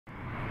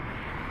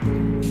Hey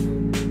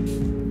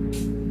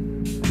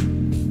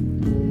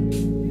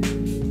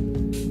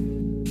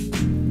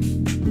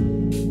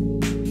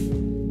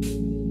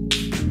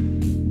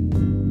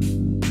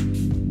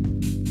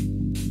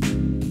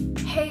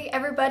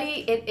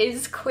everybody, it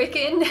is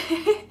Quicken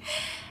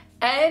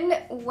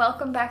and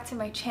welcome back to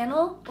my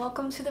channel.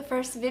 Welcome to the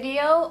first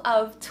video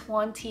of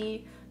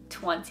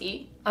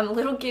 2020. I'm a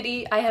little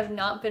giddy. I have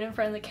not been in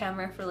front of the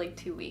camera for like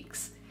 2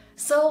 weeks.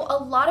 So a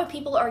lot of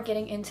people are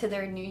getting into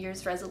their New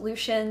Year's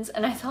resolutions,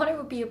 and I thought it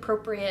would be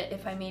appropriate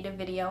if I made a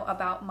video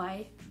about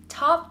my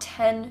top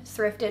 10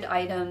 thrifted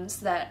items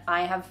that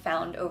I have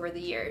found over the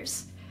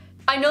years.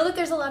 I know that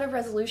there's a lot of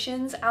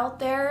resolutions out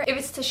there. If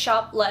it's to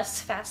shop less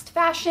fast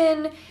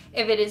fashion,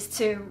 if it is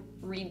to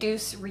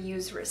reduce,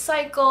 reuse,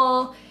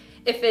 recycle,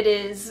 if it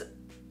is,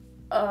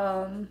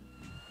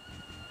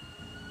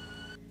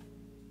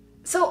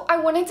 So I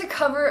wanted to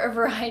cover a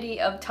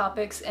variety of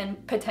topics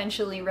and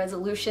potentially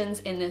resolutions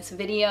in this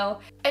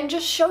video and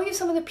just show you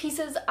some of the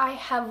pieces I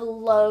have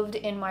loved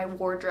in my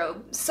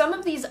wardrobe. Some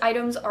of these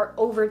items are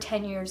over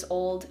 10 years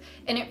old,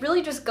 and it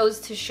really just goes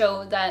to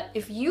show that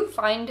if you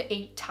find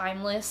a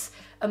timeless,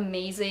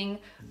 amazing,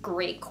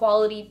 great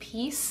quality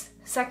piece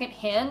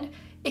secondhand,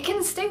 it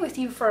can stay with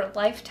you for a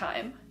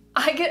lifetime.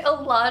 I get a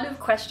lot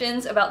of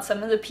questions about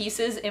some of the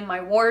pieces in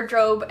my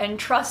wardrobe, and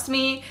trust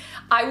me,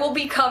 I will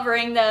be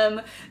covering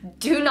them.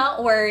 Do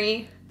not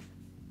worry.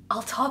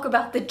 I'll talk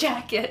about the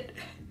jacket.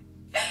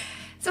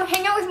 So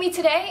hang out with me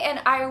today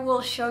and I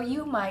will show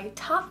you my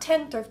top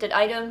 10 thrifted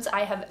items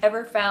I have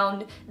ever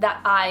found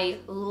that I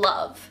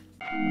love.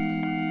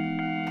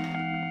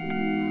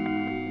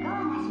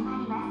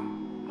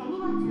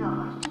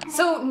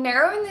 So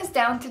narrowing this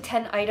down to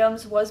 10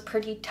 items was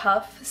pretty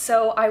tough,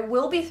 so I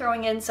will be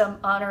throwing in some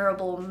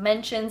honorable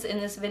mentions in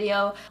this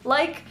video,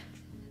 like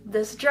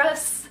this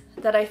dress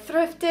that I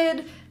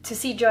thrifted to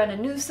see Joanna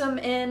Newsom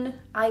in.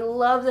 I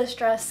love this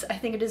dress. I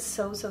think it is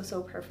so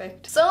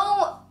perfect.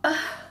 So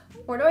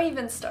where do I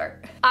even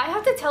start? I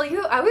have to tell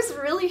you, I was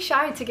really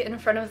shy to get in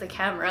front of the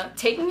camera.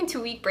 Taking a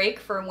 2-week break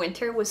for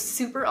winter was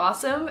super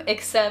awesome,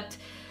 except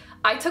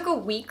I took a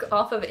week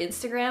off of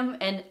Instagram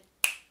and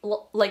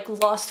like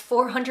lost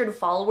 400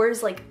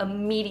 followers like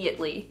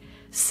immediately.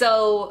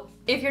 So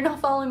if you're not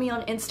following me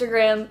on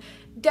Instagram,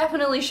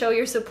 definitely show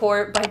your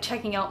support by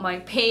checking out my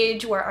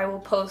page, where I will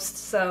post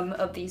some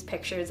of these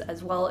pictures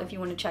as well if you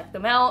want to check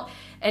them out.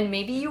 And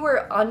maybe you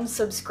were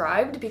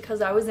unsubscribed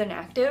because I was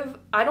inactive.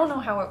 I don't know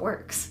how it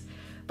works,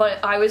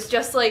 but I was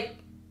just like,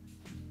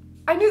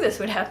 I knew this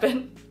would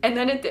happen, and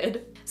then it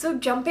did. So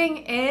jumping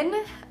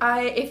in,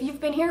 if you've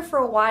been here for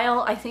a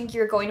while, I think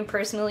you're going to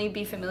personally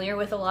be familiar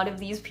with a lot of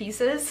these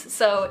pieces,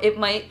 so it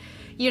might,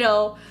 you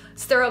know,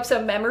 stir up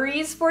some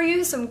memories for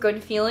you, some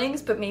good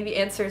feelings, but maybe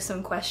answer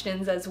some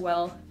questions as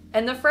well.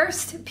 And the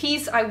first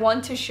piece I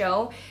want to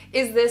show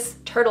is this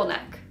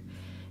turtleneck.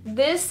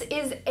 This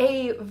is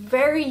a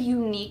very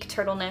unique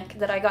turtleneck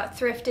that I got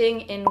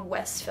thrifting in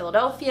West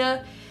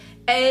Philadelphia,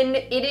 and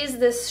it is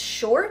this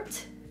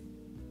short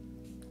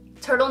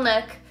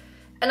turtleneck.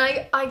 And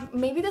I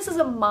maybe this is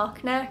a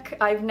mock neck.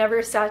 I've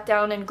never sat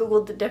down and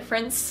Googled the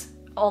difference,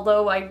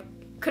 although I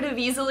could have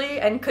easily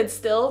and could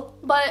still.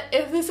 But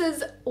if this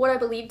is what I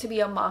believe to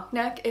be a mock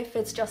neck, it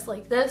fits just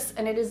like this,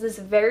 and it is this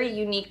very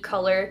unique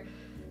color.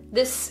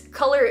 This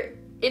color,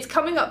 it's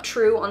coming up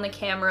true on the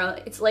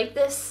camera. It's like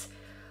this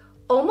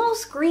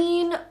almost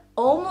green,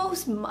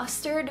 almost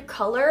mustard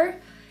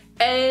color,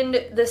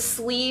 and the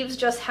sleeves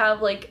just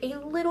have like a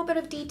little bit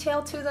of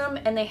detail to them,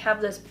 and they have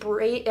this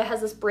braid, it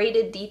has this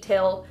braided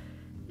detail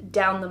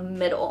down the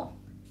middle.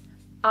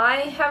 I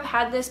have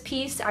had this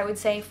piece, I would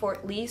say, for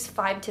at least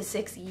 5 to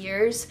 6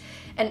 years,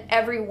 and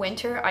every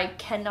winter I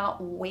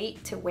cannot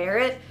wait to wear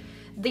it.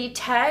 The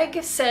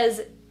tag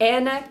says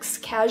Annex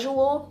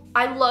Casual.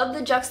 I love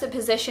the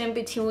juxtaposition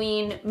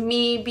between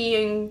me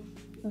being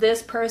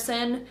this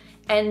person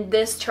and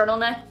this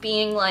turtleneck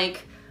being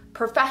like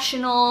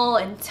professional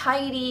and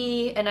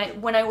tidy,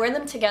 and when I wear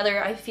them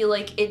together, I feel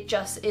like it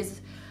just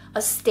is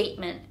a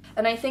statement.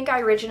 And I think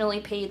I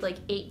originally paid like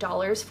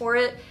 $8 for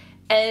it,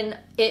 and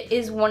it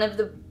is one of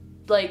the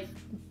like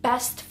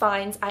best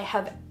finds I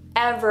have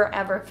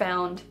ever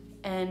found,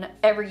 and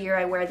every year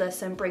I wear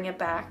this and bring it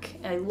back.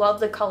 I love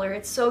the color,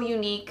 it's so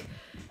unique,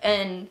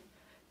 and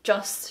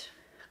just,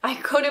 I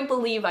couldn't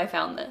believe I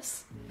found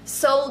this.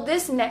 So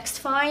this next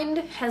find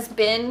has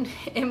been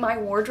in my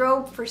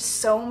wardrobe for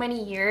so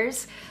many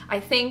years. I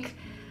think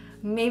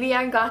maybe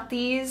I got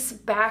these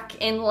back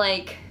in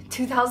like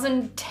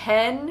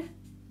 2010.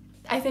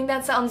 I think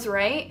that sounds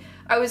right.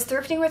 I was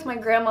thrifting with my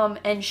grandma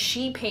and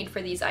she paid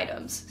for these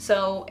items.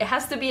 So it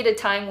has to be at a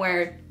time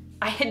where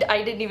I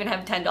didn't even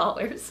have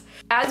 $10.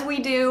 As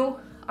we do,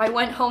 I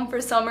went home for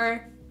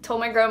summer, told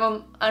my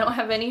grandma I don't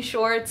have any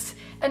shorts,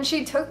 and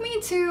she took me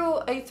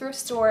to a thrift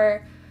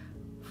store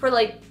for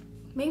like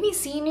maybe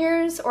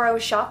seniors, or I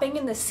was shopping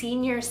in the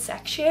senior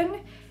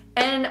section,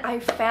 and I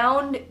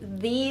found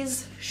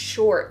these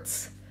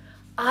shorts.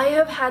 I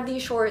have had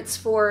these shorts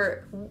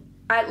for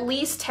at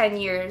least 10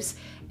 years,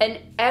 and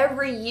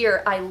every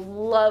year I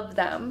love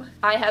them.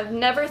 I have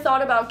never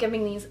thought about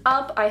giving these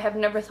up. I have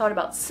never thought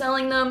about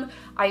selling them.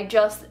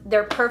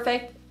 They're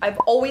perfect. I've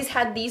always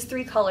had these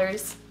 3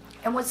 colors.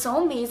 And what's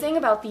so amazing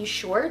about these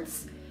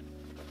shorts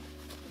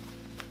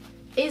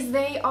is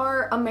they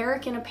are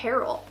American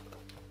Apparel.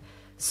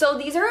 So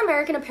these are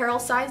American Apparel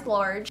size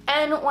large,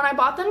 and when I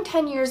bought them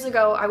 10 years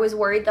ago, I was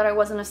worried that I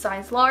wasn't a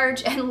size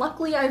large, and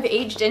luckily I've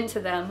aged into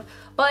them.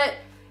 But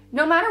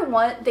no matter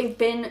what, they've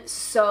been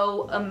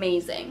so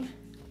amazing.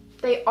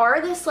 They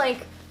are this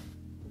like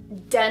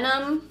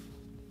denim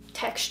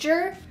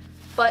texture,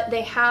 but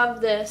they have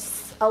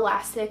this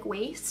elastic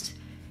waist.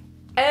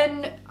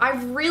 And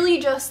I've really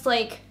just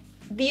like,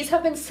 these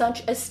have been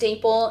such a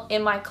staple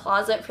in my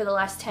closet for the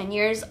last 10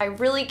 years. I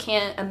really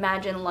can't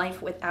imagine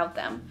life without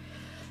them.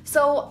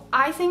 So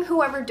I think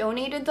whoever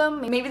donated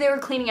them, maybe they were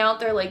cleaning out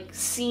their like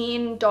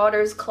scene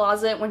daughter's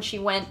closet when she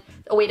went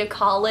away to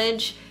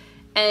college,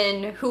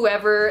 and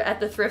whoever at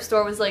the thrift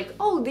store was like,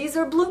 oh, these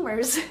are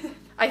bloomers.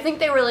 I think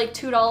they were like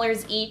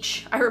 $2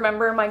 each. I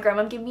remember my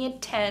grandma gave me a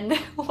 10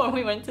 when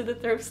we went to the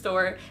thrift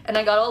store, and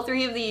I got all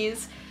 3 of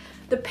these.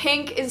 The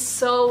pink is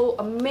so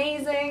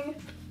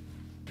amazing.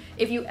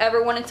 If you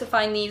ever wanted to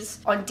find these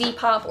on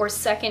Depop or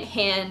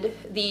secondhand,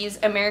 these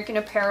American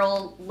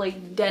Apparel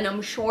like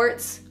denim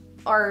shorts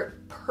are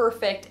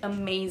perfect,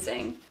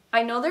 amazing.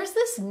 I know there's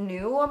this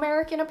new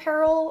American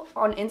Apparel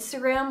on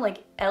Instagram,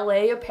 like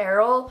LA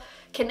Apparel.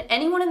 Can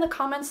anyone in the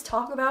comments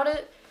talk about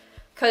it?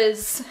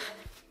 Because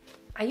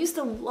I used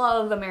to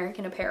love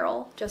American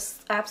Apparel,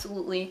 just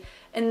absolutely.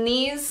 And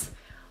these,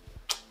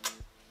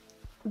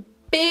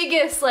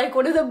 biggest, like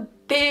one of the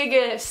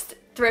biggest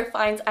thrift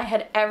finds I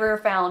had ever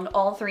found,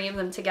 all 3 of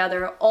them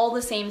together, all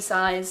the same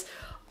size,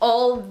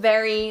 all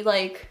very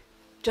like,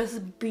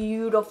 just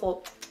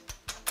beautiful.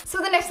 So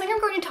the next thing I'm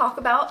going to talk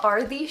about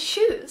are these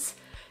shoes.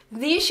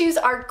 These shoes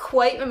are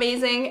quite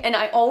amazing, and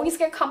I always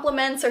get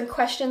compliments or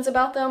questions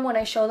about them when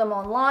I show them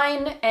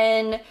online.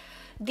 And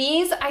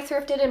these I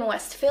thrifted in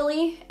West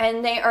Philly,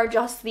 and they are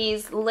just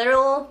these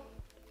little,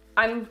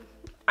 I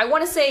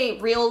want to say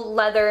real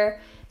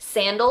leather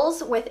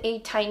sandals with a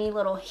tiny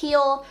little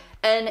heel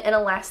and an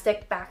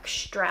elastic back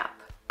strap.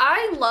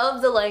 I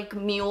love the like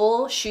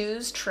mule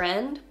shoes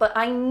trend, but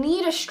I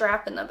need a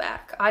strap in the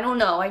back. I don't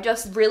know, I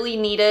just really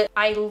need it.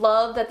 I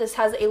love that this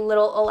has a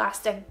little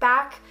elastic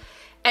back,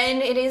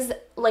 and it is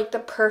like the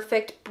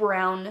perfect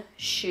brown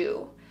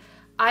shoe.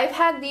 I've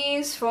had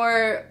these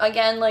for,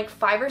 again, like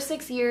 5 or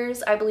 6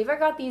 years. I believe I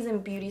got these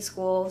in beauty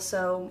school,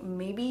 so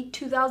maybe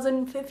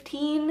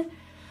 2015.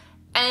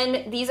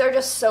 And these are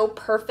just so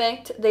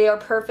perfect. They are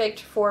perfect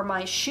for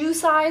my shoe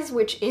size,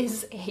 which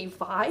is a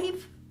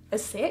 5, a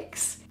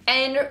 6.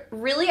 And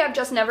really, I've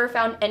just never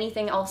found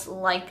anything else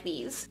like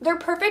these. They're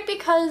perfect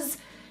because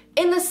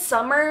in the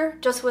summer,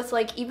 just with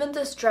like even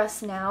this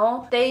dress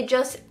now, they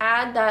just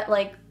add that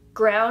like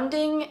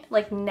grounding,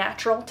 like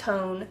natural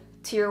tone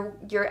to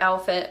your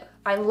outfit.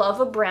 I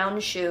love a brown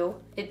shoe.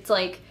 It's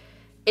like,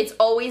 it's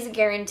always a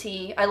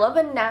guarantee. I love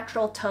a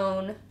natural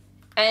tone,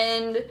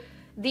 and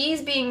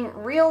these being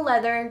real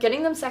leather,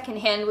 getting them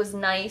secondhand was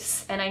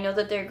nice, and I know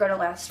that they're gonna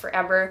last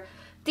forever.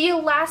 The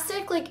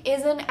elastic like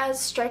isn't as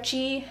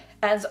stretchy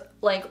as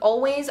like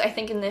always, I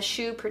think in this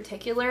shoe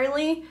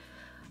particularly,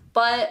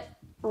 but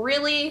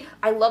really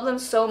I love them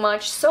so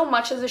much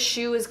as the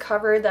shoe is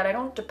covered that I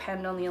don't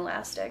depend on the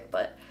elastic,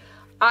 but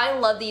I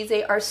love these.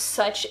 They are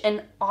such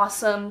an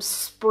awesome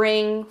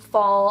spring,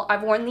 fall.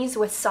 I've worn these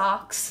with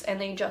socks and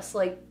they just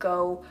like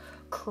go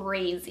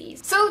crazy.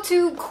 So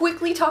to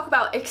quickly talk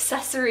about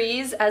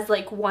accessories as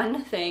like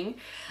one thing,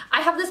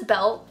 I have this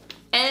belt,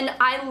 and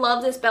I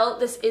love this belt.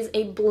 This is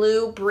a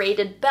blue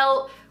braided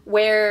belt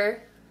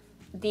where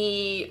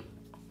the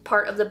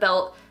part of the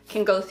belt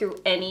can go through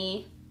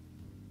any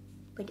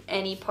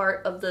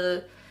part of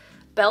the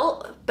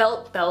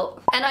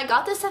belt. And I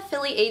got this at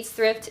Philly Aids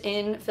Thrift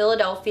in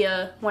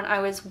Philadelphia when I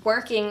was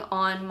working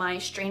on my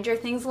Stranger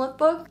Things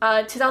lookbook,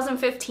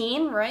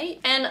 2015, right?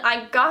 And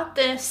I got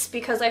this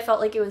because I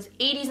felt like it was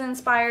 80s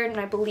inspired, and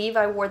I believe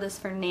I wore this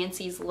for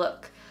Nancy's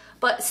look.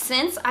 But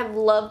since I've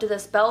loved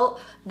this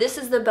belt, this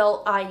is the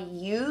belt I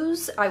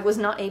use. I was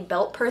not a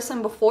belt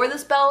person before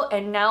this belt,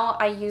 and now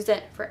I use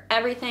it for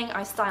everything.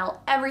 I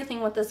style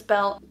everything with this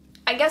belt.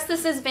 I guess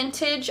this is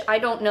vintage, I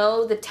don't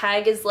know, the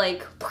tag is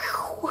like,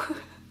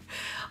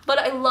 but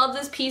I love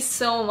this piece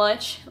so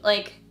much.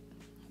 Like,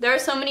 there are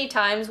so many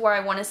times where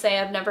I want to say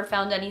I've never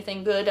found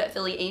anything good at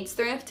Philly Aids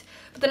Thrift,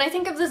 but then I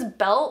think of this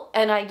belt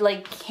and I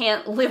like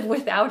can't live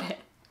without it.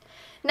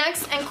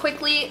 Next, and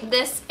quickly,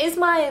 this is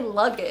my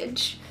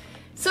luggage.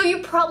 So you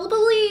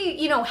probably,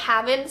 you know,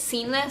 haven't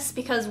seen this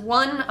because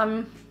one,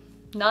 I'm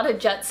not a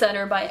jet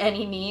setter by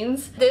any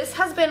means. This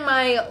has been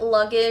my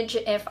luggage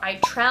if I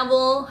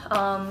travel.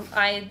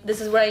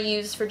 This is what I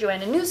use for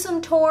Joanna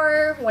Newsom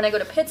tour, when I go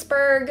to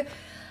Pittsburgh.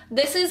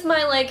 This is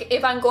my, like,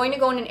 if I'm going to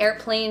go in an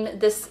airplane,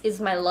 this is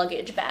my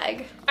luggage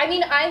bag. I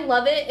mean, I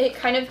love it. It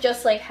kind of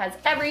just like has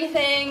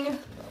everything,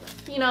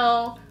 you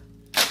know.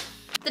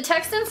 The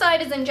text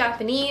inside is in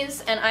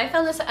Japanese, and I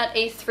found this at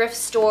a thrift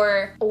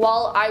store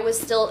while I was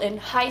still in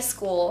high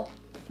school,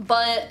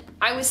 but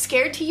I was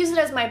scared to use it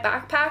as my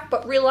backpack,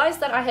 but realized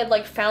that I had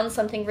like found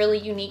something really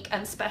unique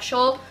and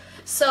special.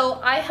 So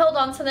I held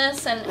on to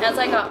this, and as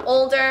I got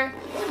older,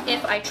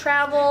 if I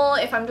travel,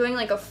 if I'm doing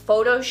like a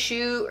photo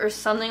shoot or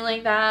something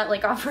like that,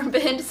 like God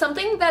forbid,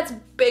 something that's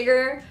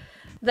bigger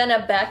than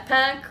a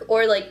backpack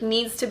or like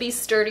needs to be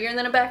sturdier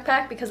than a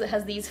backpack because it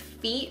has these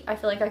feet, I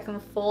feel like I can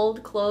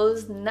fold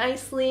clothes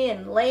nicely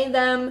and lay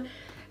them.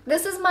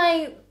 This is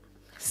my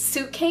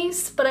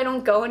suitcase, but I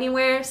don't go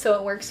anywhere, so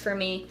it works for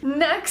me.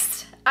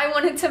 Next, I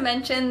wanted to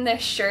mention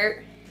this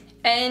shirt,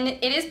 and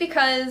it is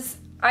because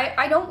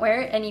I don't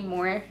wear it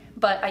anymore,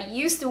 but I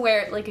used to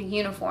wear it like a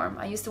uniform.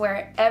 I used to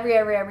wear it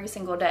every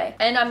single day.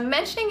 And I'm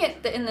mentioning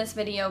it in this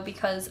video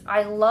because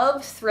I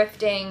love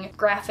thrifting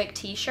graphic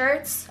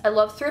t-shirts. I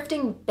love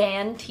thrifting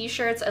band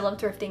t-shirts. I love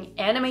thrifting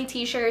anime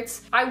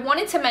t-shirts. I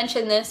wanted to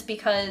mention this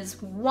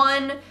because,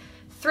 one,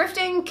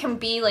 thrifting can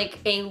be like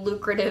a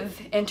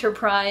lucrative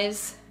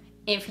enterprise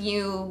if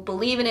you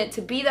believe in it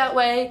to be that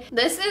way.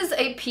 This is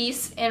a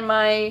piece in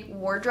my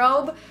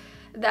wardrobe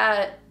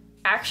that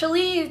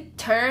actually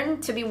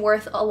turned to be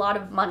worth a lot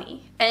of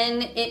money,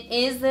 and it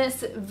is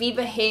this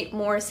Viva Hate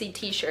Morrissey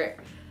t-shirt.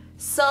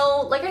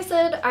 So like I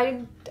said,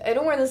 I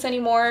don't wear this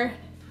anymore.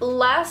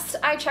 Last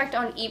I checked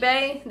on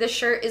eBay, this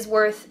shirt is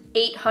worth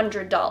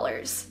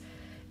 $800,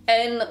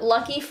 and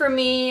lucky for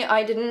me,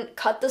 I didn't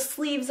cut the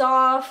sleeves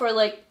off or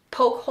like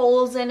poke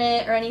holes in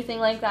it or anything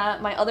like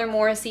that. My other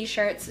Morrissey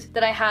shirts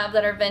that I have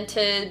that are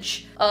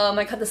vintage,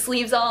 I cut the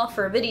sleeves off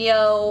for a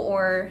video,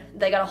 or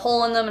they got a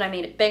hole in them and I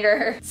made it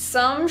bigger.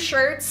 Some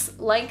shirts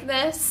like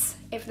this,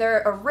 if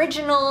they're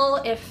original,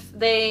 if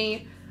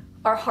they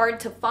are hard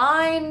to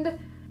find,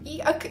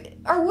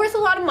 are worth a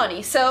lot of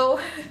money.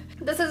 So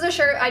this is a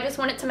shirt I just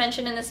wanted to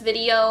mention in this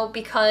video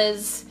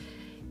because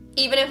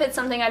even if it's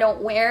something I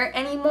don't wear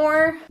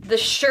anymore, the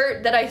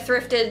shirt that I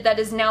thrifted that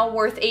is now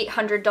worth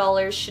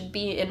 $800 should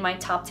be in my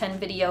top 10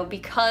 video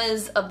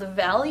because of the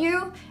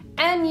value.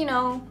 And you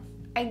know,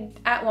 I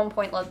at one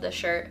point loved this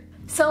shirt.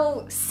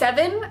 So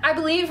 7, I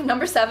believe,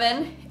 number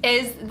 7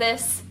 is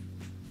this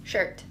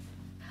shirt.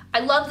 I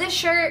love this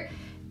shirt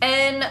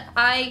and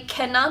I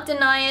cannot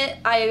deny it.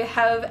 I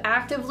have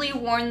actively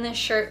worn this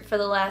shirt for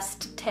the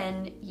last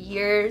 10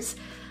 years.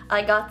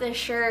 I got this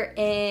shirt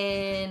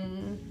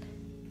in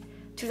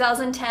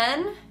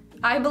 2010,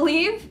 I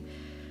believe,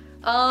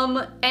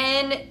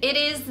 and it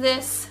is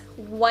this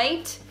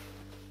white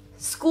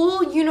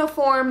school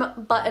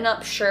uniform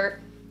button-up shirt.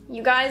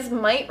 You guys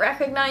might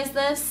recognize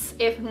this.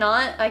 If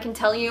not, I can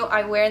tell you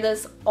I wear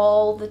this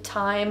all the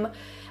time.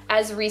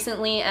 As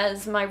recently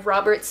as my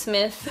Robert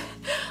Smith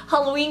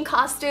Halloween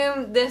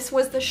costume, this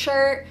was the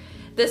shirt.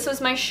 This was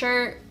my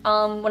shirt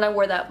when I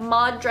wore that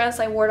mod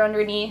dress I wore it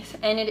underneath,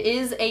 and it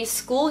is a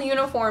school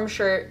uniform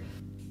shirt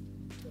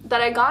that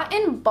I got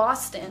in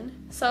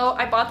Boston. So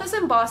I bought this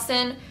in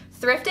Boston.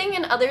 Thrifting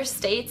in other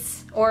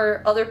states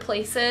or other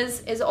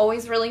places is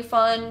always really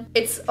fun.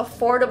 It's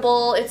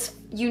affordable, it's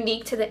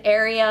unique to the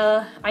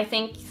area. I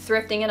think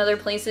thrifting in other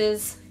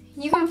places,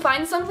 you can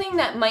find something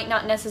that might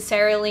not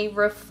necessarily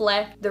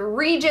reflect the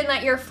region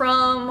that you're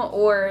from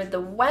or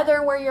the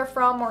weather where you're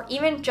from, or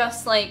even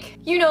just like,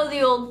 you know, the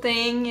old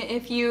thing,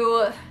 if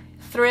you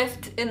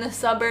thrift in the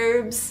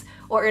suburbs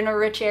or in a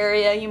rich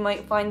area, you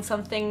might find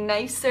something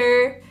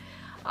nicer.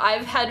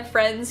 I've had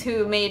friends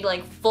who made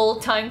like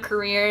full-time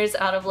careers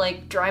out of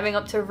like driving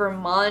up to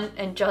Vermont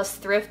and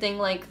just thrifting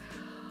like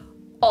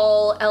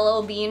all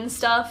LL Bean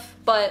stuff,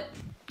 but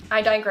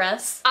I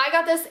digress. I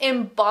got this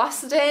in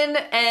Boston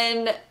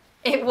and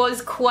it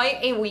was quite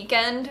a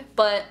weekend,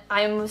 but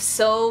I'm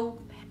so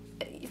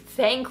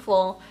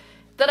thankful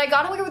that I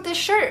got away with this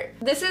shirt.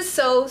 This is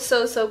so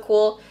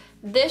cool.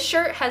 This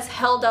shirt has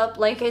held up,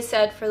 like I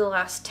said, for the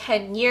last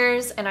 10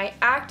 years, and I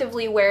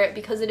actively wear it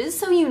because it is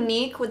so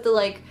unique with the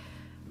like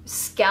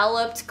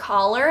scalloped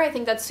collar. I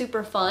think that's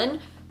super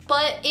fun,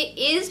 but it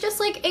is just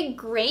like a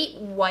great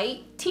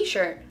white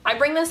t-shirt. I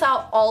bring this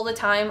out all the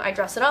time. I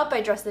dress it up,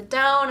 I dress it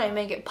down, I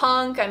make it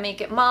punk, I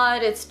make it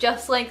mod. It's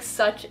just like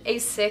such a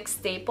sick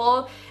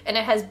staple, and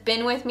it has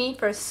been with me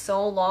for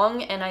so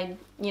long, and I,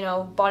 you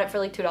know, bought it for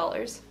like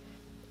 $2.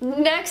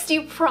 Next,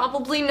 you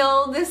probably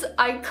know this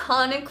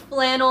iconic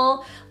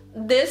flannel.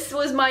 This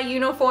was my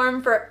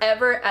uniform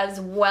forever as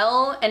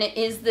well, and it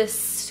is this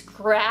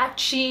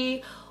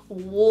scratchy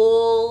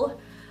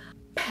wool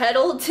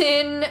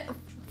Pendleton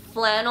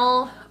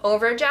flannel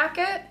over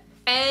jacket,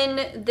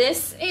 and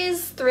this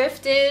is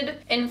thrifted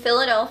in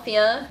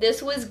Philadelphia.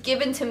 This was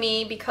given to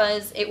me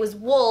because it was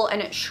wool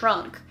and it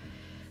shrunk,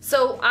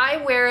 so I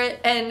wear it,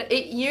 and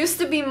it used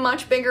to be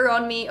much bigger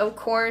on me, of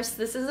course.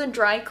 This is a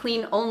dry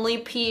clean only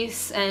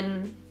piece,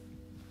 and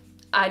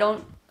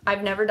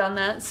I've never done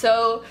that,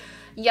 so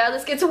yeah,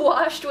 this gets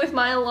washed with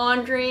my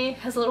laundry.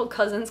 Has a little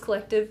Cousins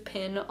Collective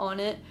pin on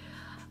it.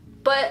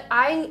 But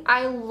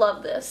I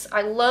love this.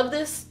 I love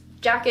this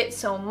jacket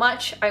so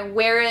much. I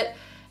wear it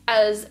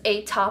as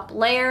a top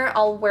layer.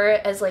 I'll wear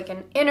it as like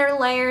an inner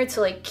layer to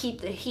like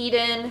keep the heat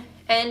in.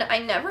 and I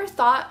never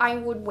thought I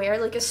would wear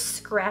like a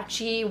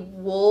scratchy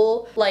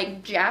wool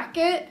like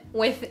jacket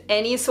with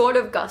any sort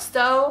of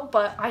gusto,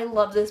 but I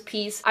love this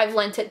piece. I've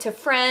lent it to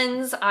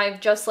friends.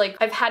 I've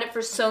had it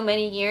for so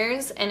many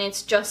years, and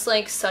it's just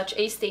like such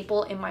a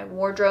staple in my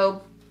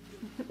wardrobe.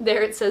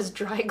 There it says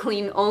dry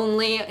clean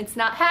only. It's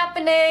not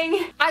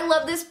happening. I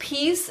love this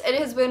piece. It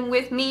has been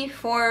with me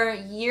for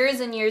years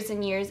and years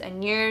and years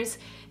and years.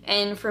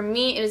 And for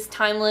me, it is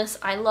timeless.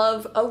 I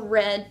love a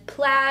red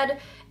plaid,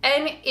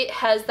 and it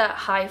has that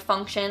high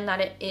function that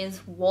it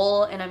is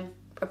wool, and I'm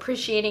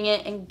appreciating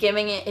it and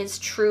giving it its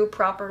true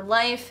proper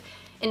life.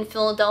 In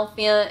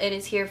Philadelphia, it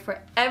is here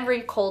for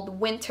every cold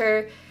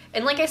winter.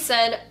 And like I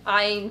said,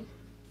 I,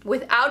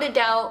 without a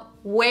doubt,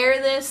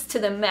 wear this to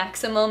the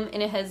maximum,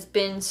 and it has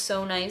been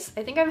so nice.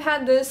 I think I've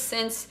had this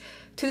since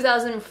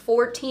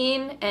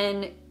 2014,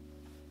 and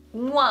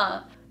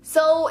mwah.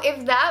 So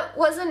if that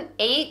wasn't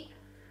 8,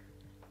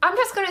 I'm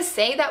just gonna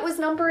say that was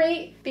number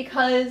 8,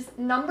 because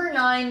number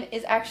 9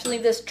 is actually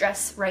this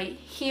dress right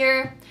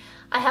here.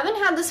 I haven't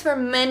had this for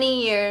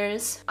many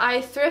years. I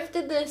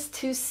thrifted this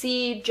to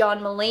see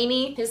John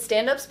Mulaney, his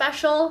stand-up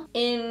special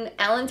in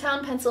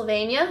Allentown,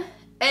 Pennsylvania,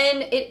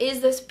 and it is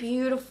this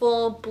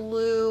beautiful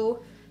blue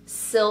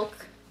silk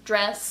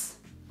dress.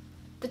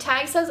 The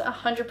tag says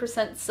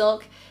 100%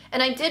 silk,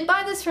 and I did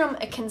buy this from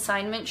a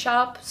consignment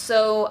shop,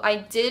 so I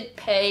did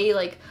pay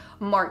like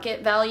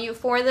market value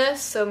for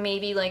this, so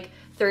maybe like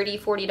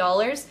 $30,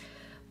 $40,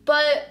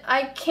 but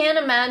I can't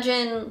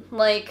imagine,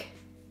 like,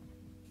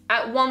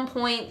 at one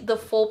point the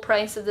full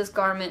price of this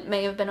garment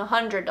may have been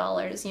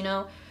 $100, you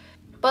know?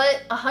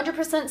 But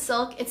 100%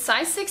 silk, it's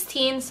size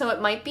 16, so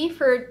it might be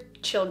for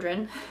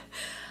children,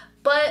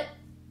 but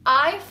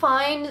I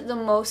find the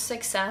most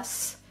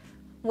success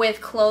with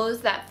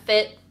clothes that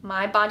fit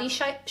my body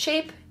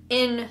shape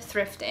in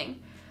thrifting.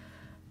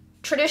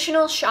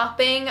 Traditional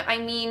shopping, I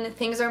mean,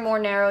 things are more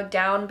narrowed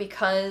down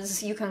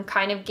because you can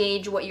kind of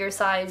gauge what your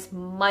size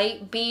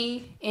might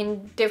be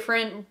in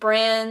different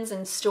brands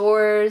and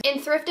stores. In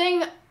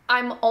thrifting,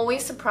 I'm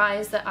always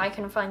surprised that I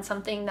can find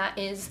something that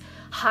is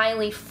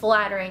highly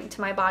flattering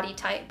to my body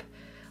type.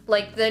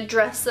 Like the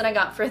dress that I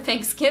got for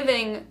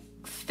Thanksgiving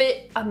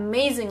fit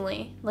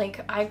amazingly.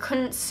 Like, I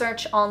couldn't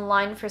search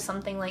online for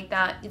something like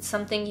that. It's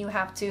something you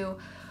have to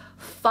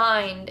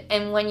find,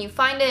 and when you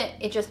find it,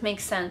 it just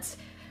makes sense.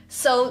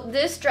 So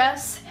this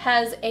dress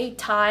has a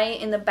tie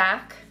in the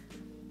back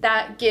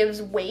that gives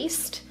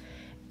waist,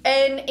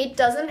 and it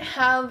doesn't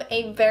have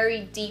a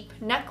very deep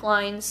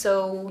neckline,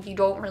 so you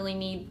don't really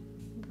need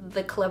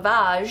the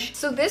cleavage.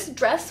 So this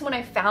dress, when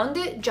I found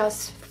it,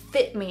 just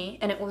fit me,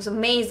 and it was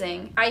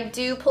amazing. I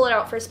do pull it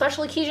out for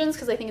special occasions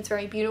because I think it's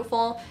very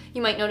beautiful.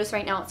 You might notice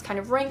right now it's kind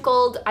of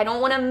wrinkled. I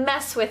don't want to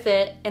mess with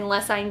it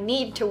unless I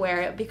need to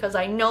wear it, because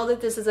I know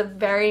that this is a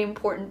very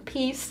important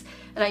piece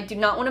and I do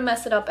not want to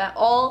mess it up at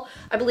all.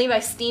 I believe I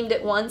steamed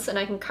it once, and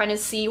I can kind of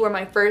see where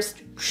my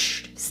first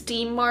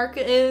steam mark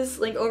is,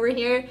 like over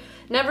here.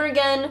 Never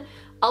again.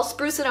 I'll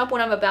spruce it up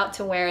when I'm about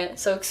to wear it,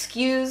 so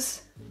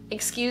excuse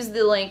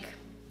the like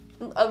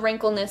a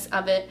wrinkleness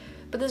of it.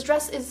 But this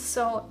dress is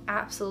so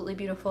absolutely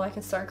beautiful, I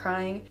can start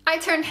crying. I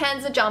turned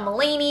heads at John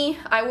Mulaney.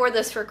 I wore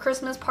this for a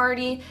Christmas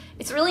party.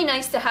 It's really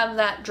nice to have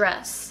that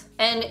dress.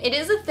 And it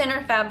is a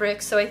thinner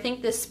fabric, so I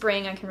think this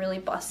spring I can really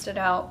bust it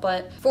out.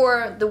 But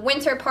for the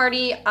winter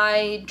party,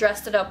 I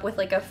dressed it up with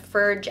like a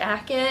fur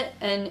jacket,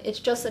 and it's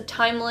just a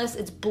timeless,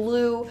 it's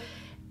blue.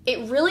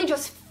 It really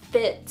just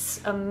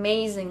fits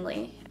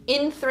amazingly.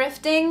 In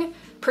thrifting,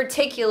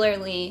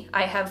 particularly,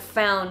 I have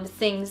found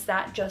things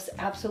that just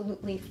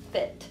absolutely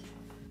fit.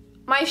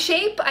 My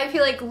shape, I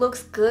feel like,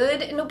 looks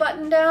good in a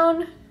button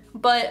down,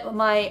 but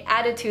my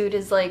attitude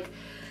is like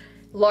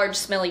large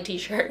smelly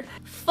t-shirt.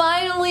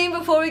 Finally,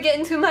 before we get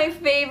into my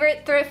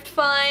favorite thrift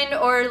find,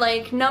 or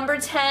like number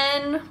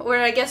 10, or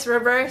I guess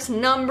reverse,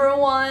 number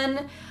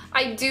 1,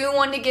 I do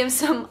want to give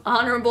some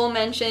honorable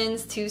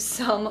mentions to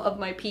some of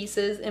my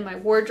pieces in my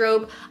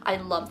wardrobe. I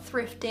love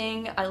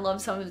thrifting. I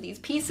love some of these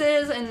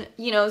pieces, and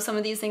you know, some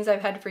of these things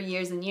I've had for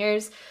years and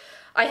years.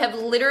 I have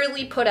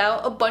literally put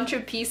out a bunch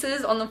of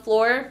pieces on the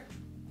floor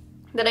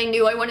that I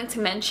knew I wanted to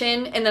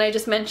mention, and then I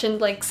just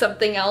mentioned like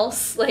something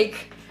else.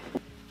 Like,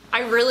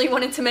 I really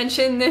wanted to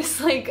mention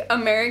this like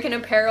American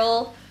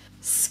Apparel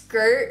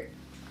skirt.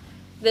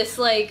 This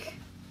like,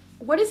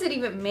 what is it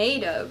even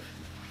made of?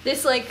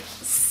 This like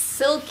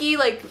silky,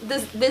 like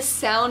this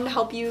sound,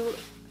 help you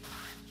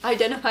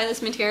identify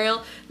this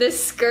material.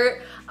 This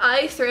skirt,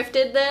 I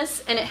thrifted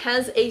this, and it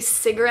has a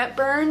cigarette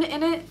burn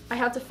in it. I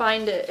have to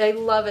find it. I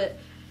love it.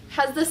 It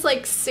has this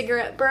like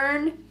cigarette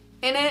burn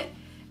in it,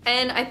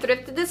 and I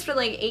thrifted this for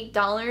like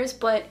 $8,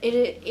 but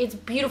it's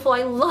beautiful.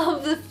 I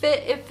love the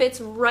fit. It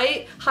fits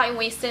right,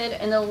 high-waisted,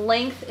 and the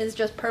length is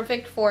just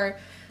perfect for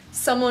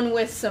someone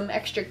with some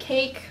extra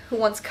cake who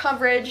wants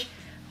coverage.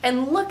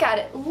 And look at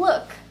it,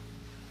 look.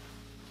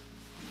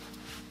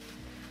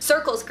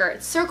 Circle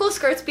skirts. Circle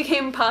skirts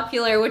became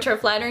popular, which are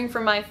flattering for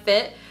my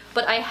fit,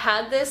 but I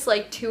had this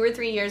like 2 or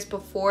 3 years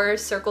before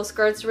circle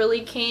skirts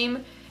really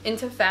came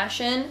into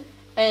fashion,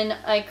 And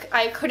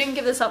I couldn't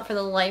give this up for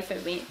the life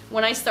of me.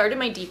 When I started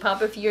my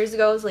Depop a few years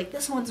ago, I was like,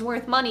 this one's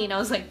worth money. And I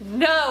was like,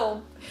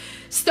 no,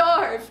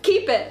 starve,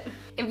 keep it.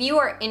 If you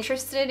are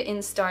interested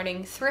in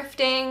starting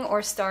thrifting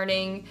or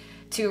starting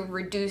to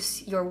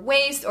reduce your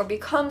waste or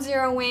become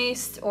zero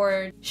waste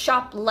or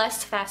shop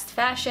less fast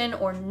fashion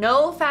or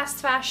no fast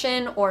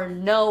fashion or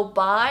no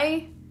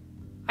buy,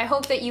 I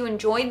hope that you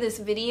enjoyed this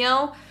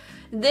video.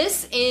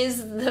 This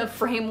is the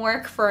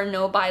framework for a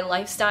no-buy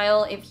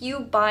lifestyle. If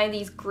you buy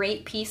these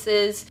great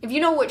pieces, if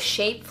you know what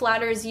shape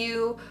flatters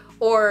you,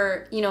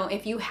 or you know,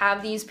 if you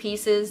have these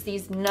pieces,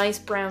 these nice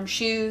brown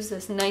shoes,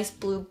 this nice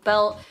blue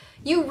belt,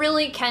 you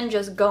really can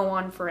just go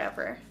on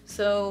forever.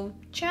 So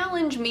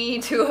challenge me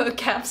to a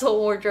capsule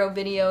wardrobe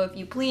video if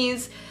you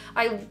please.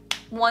 I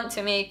want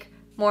to make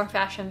more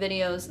fashion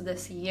videos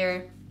this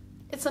year.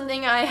 It's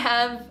something I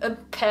have a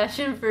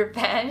passion for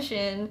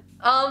passion.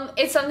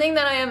 It's something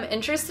that I am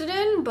interested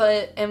in,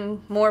 but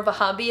am more of a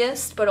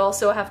hobbyist, but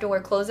also have to wear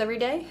clothes every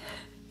day.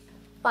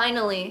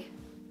 Finally,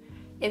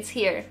 it's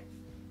here.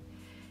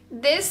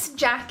 This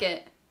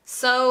jacket.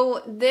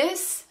 So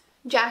this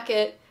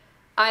jacket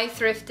I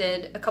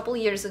thrifted a couple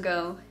years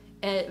ago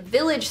at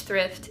Village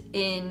Thrift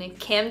in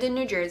Camden,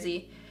 New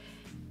Jersey.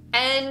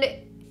 And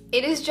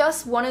it is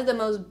just one of the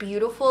most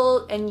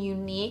beautiful and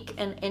unique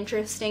and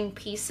interesting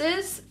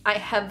pieces I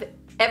have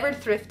ever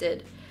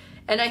thrifted.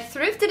 And I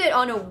thrifted it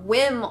on a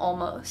whim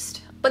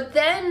almost. But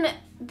then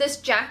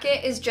this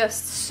jacket is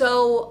just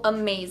so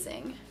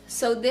amazing.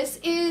 So this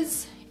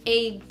is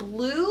a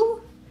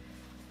blue,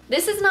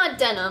 this is not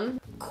denim,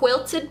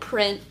 quilted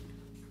print,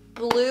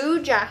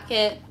 blue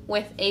jacket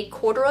with a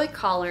corduroy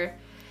collar.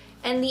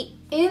 And the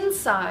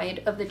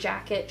inside of the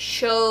jacket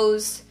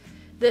shows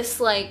this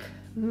like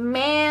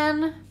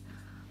man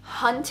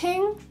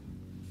hunting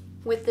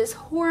with this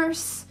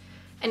horse,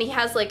 and he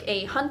has like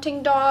a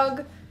hunting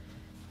dog.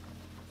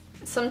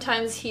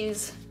 Sometimes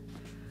he's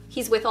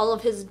with all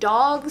of his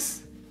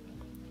dogs.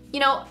 You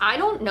know, I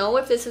don't know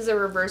if this is a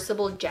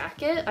reversible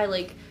jacket. I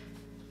like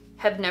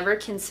have never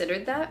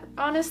considered that,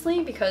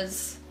 honestly,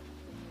 because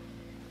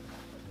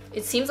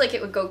it seems like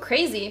it would go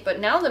crazy, but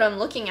now that I'm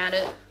looking at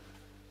it,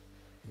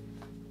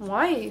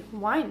 why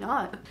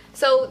not?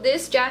 So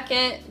this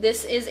jacket,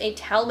 this is a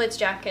Talbot's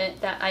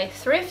jacket that I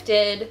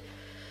thrifted,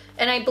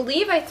 and I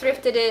believe I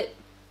thrifted it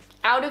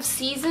out of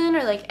season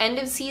or like end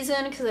of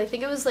season because I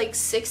think it was like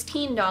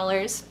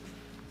 $16.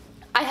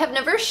 I have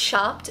never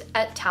shopped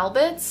at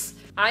Talbot's.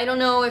 I don't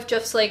know if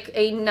just like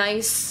a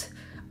nice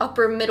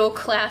upper middle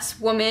class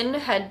woman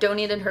had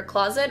donated her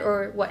closet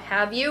or what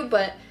have you,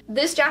 but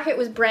this jacket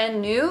was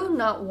brand new,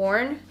 not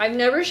worn. I've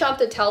never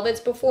shopped at Talbot's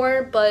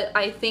before, but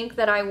I think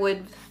that I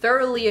would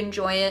thoroughly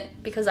enjoy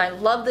it because I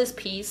love this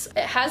piece. It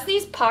has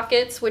these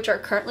pockets which are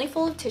currently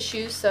full of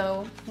tissues,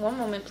 so one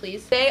moment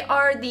please. They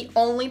are the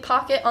only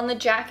pocket on the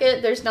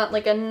jacket. There's not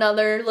like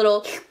another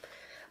little,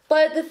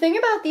 but the thing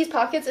about these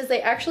pockets is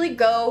they actually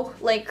go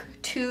like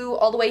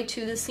all the way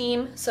to the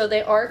seam, so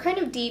they are kind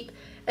of deep,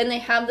 and they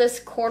have this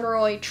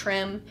corduroy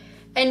trim,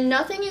 and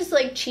nothing is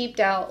like cheaped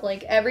out.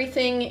 Like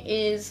everything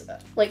is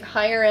like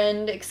higher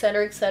end,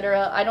 etc,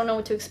 etc. I don't know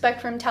what to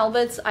expect from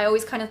Talbot's. I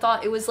always kind of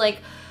thought it was like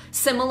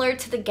similar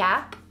to the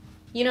Gap,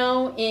 you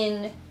know,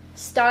 in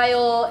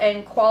style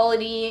and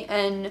quality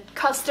and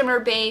customer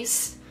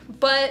base,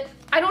 but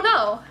I don't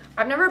know.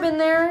 I've never been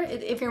there.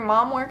 If your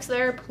mom works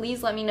there,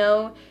 please let me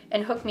know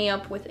and hook me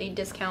up with a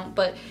discount.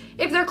 But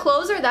if their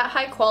clothes are that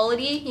high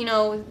quality, you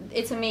know,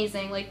 it's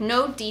amazing. Like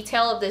no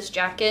detail of this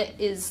jacket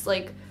is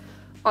like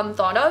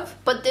unthought of.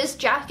 But this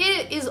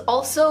jacket is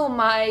also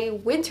my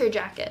winter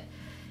jacket.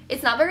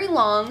 It's not very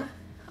long.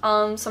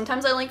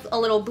 Sometimes I like a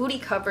little booty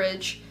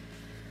coverage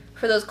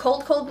for those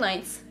cold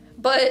nights.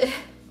 But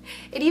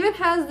it even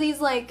has these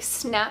like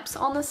snaps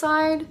on the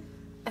side.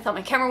 I thought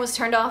my camera was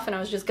turned off and I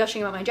was just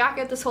gushing about my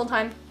jacket this whole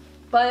time.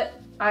 But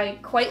I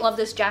quite love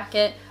this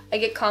jacket. I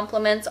get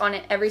compliments on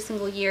it every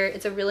single year.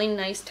 It's a really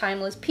nice,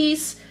 timeless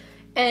piece.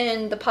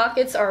 And the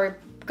pockets are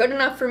good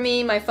enough for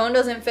me. My phone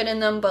doesn't fit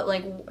in them, but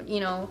like, you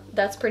know,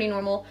 that's pretty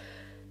normal.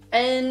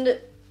 And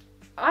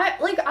I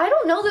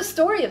don't know the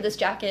story of this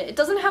jacket. It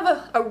doesn't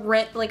have a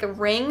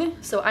ring,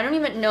 so I don't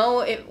even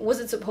know,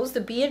 was it supposed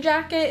to be a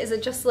jacket? Is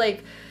it just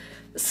like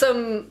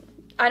some,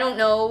 I don't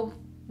know,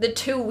 the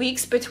 2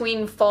 weeks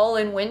between fall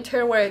and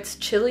winter where it's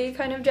chilly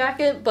kind of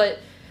jacket? But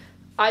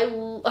I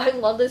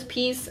love this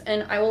piece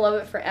and I will love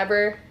it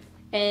forever,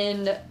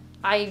 and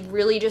I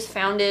really just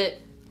found it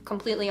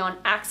completely on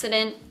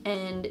accident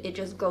and it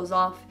just goes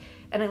off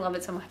and I love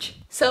it so much.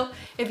 So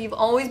if you've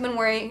always been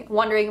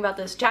wondering about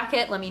this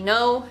jacket, let me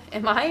know.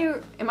 Am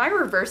I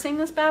reversing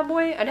this bad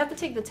boy? I'd have to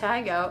take the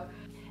tag out.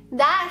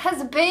 That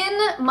has been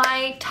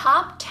my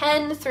top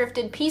 10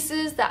 thrifted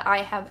pieces that I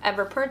have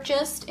ever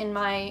purchased in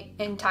my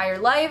entire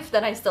life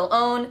that I still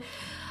own.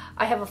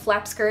 I have a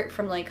flap skirt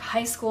from like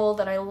high school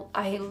that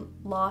I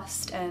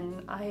lost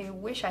and I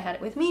wish I had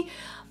it with me.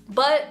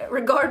 But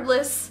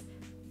regardless,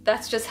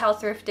 that's just how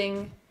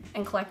thrifting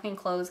and collecting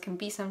clothes can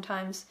be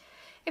sometimes.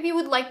 If you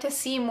would like to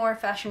see more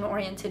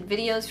fashion-oriented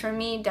videos from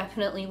me,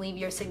 definitely leave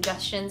your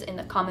suggestions in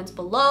the comments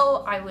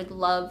below. I would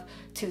love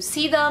to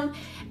see them.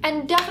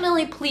 And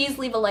definitely please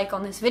leave a like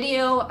on this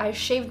video. I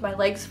shaved my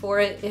legs for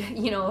it.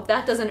 You know, if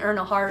that doesn't earn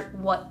a heart,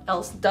 what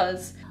else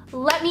does?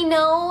 Let me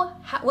know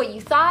what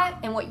you thought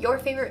and what your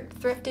favorite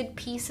thrifted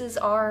pieces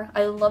are.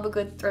 I love a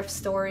good thrift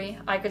story.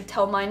 I could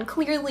tell mine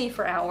clearly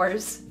for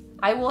hours.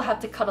 I will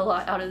have to cut a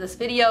lot out of this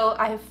video.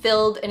 I have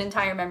filled an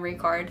entire memory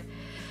card.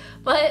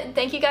 But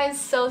thank you guys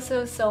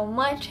so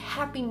much.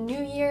 Happy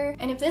New Year.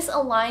 And if this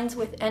aligns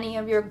with any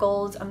of your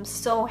goals, I'm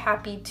so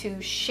happy to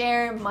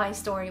share my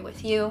story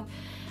with you.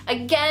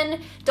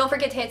 Again, don't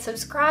forget to hit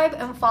subscribe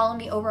and follow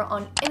me over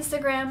on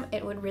Instagram.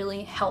 It would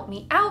really help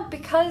me out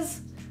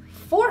because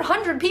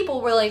 400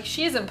 people were like,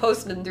 she isn't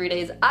posted in 3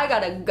 days. I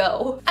gotta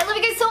go. I love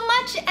you guys so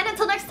much, and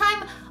until next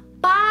time,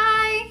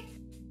 bye!